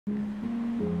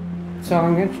So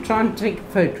I'm going to try and take a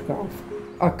photograph.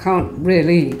 I can't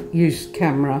really use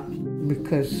camera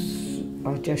because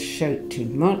I just shake too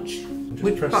much.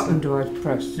 Which button do I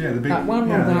press? Yeah, the big, that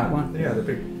one or that one? Yeah, the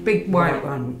big white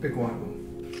one. Big white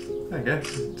one. There you go.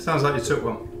 Sounds like you took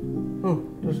one. Oh,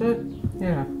 does it?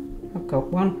 Yeah, I've got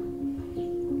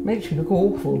one. Makes you look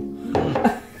awful.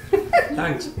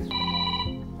 Thanks.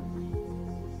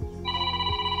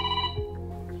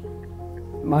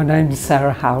 My name's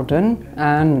Sarah Howden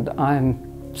and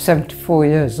I'm 74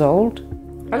 years old.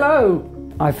 Hello!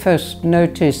 I first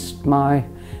noticed my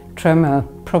tremor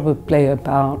probably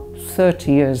about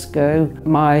 30 years ago.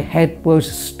 My head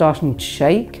was starting to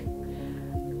shake,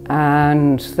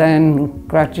 and then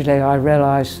gradually I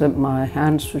realised that my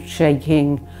hands were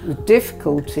shaking. The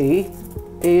difficulty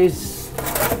is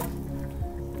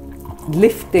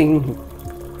lifting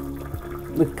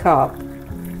the cup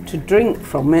to drink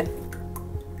from it,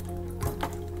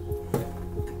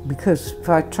 because if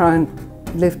I try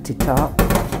and lift it up,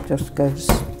 it just goes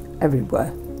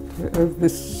everywhere. Over the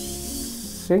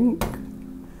sink?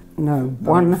 No,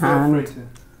 one hand. Feel free to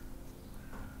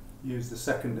use the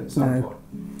second at some point.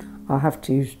 I'll have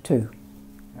to use two.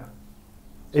 Yeah.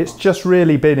 It's just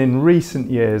really been in recent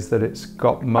years that it's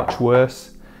got much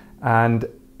worse, and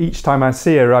each time I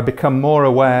see her I become more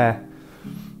aware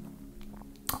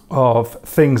of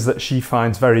things that she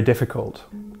finds very difficult.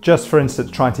 Just for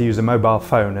instance, trying to use a mobile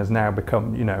phone has now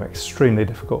become, you know, extremely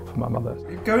difficult for my mother.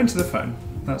 Go into the phone,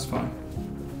 that's fine.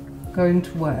 Go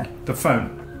into where? The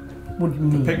phone. What do you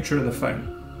mean? The picture of the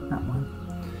phone. That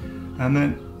one. And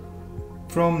then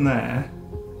from there,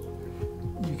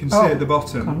 you can see at the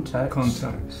bottom,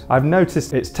 contacts. I've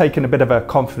noticed it's taken a bit of her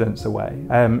confidence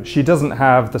away. She doesn't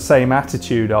have the same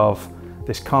attitude of,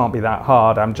 this can't be that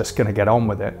hard, I'm just going to get on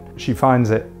with it. She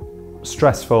finds it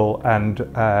stressful and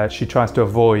she tries to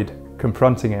avoid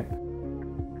confronting it.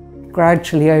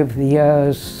 Gradually over the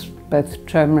years, both the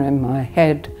tremor in my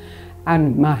head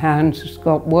and my hands has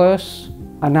got worse.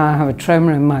 I now have a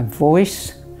tremor in my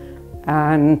voice,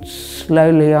 and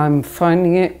slowly I'm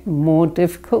finding it more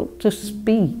difficult to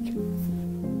speak.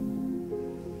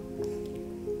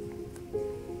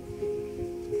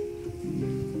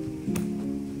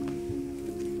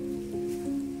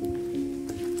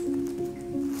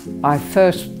 I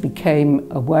first became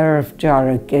aware of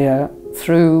GyroGlove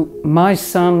through my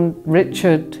son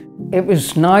Richard. It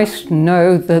was nice to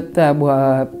know that there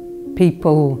were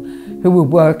people who were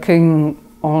working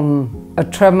on a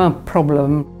tremor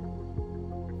problem.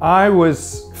 I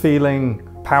was feeling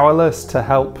powerless to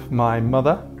help my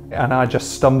mother, and I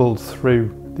just stumbled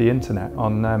through the internet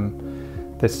on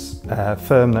this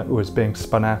firm that was being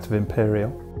spun out of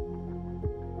Imperial.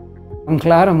 I'm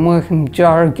glad I'm working with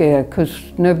GyroGlove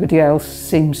because nobody else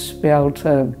seems to be able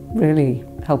to really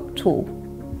help at all.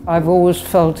 I've always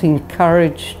felt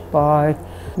encouraged by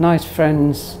nice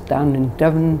friends down in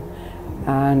Devon,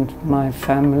 and my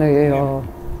family are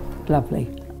lovely.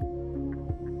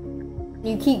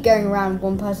 You keep going around,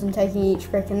 one person taking each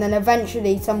brick, and then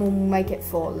eventually someone will make it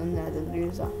fall and they're the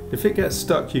loser. If it gets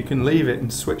stuck, you can leave it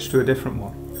and switch to a different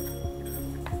one.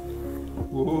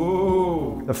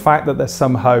 Whoa. The fact that there's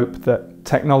some hope that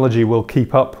technology will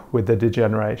keep up with the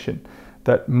degeneration,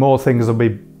 that more things will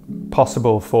be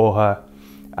possible for her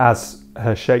as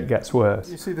her shake gets worse.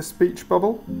 You see the speech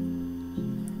bubble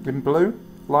in blue,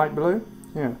 light blue?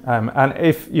 Yeah. And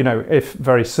if, you know, if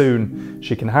very soon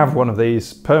she can have one of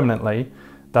these permanently,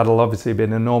 that'll obviously be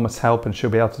an enormous help, and she'll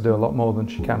be able to do a lot more than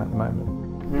she can at the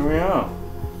moment. Here we are.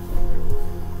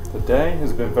 The day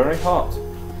has been very hot.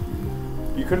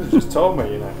 You could have just told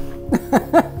me, you know.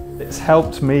 It's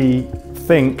helped me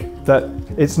think that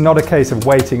it's not a case of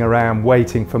waiting around,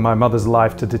 waiting for my mother's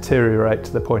life to deteriorate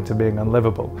to the point of being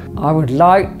unlivable. I would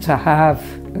like to have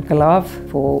a glove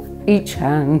for each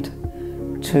hand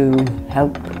to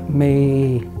help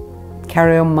me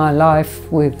carry on my life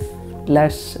with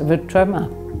less of a tremor.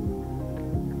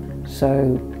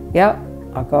 So, yeah,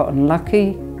 I got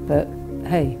unlucky, but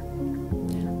hey,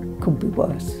 could be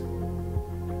worse.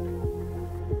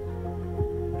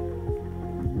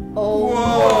 Oh,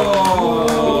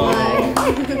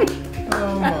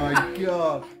 oh my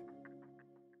God.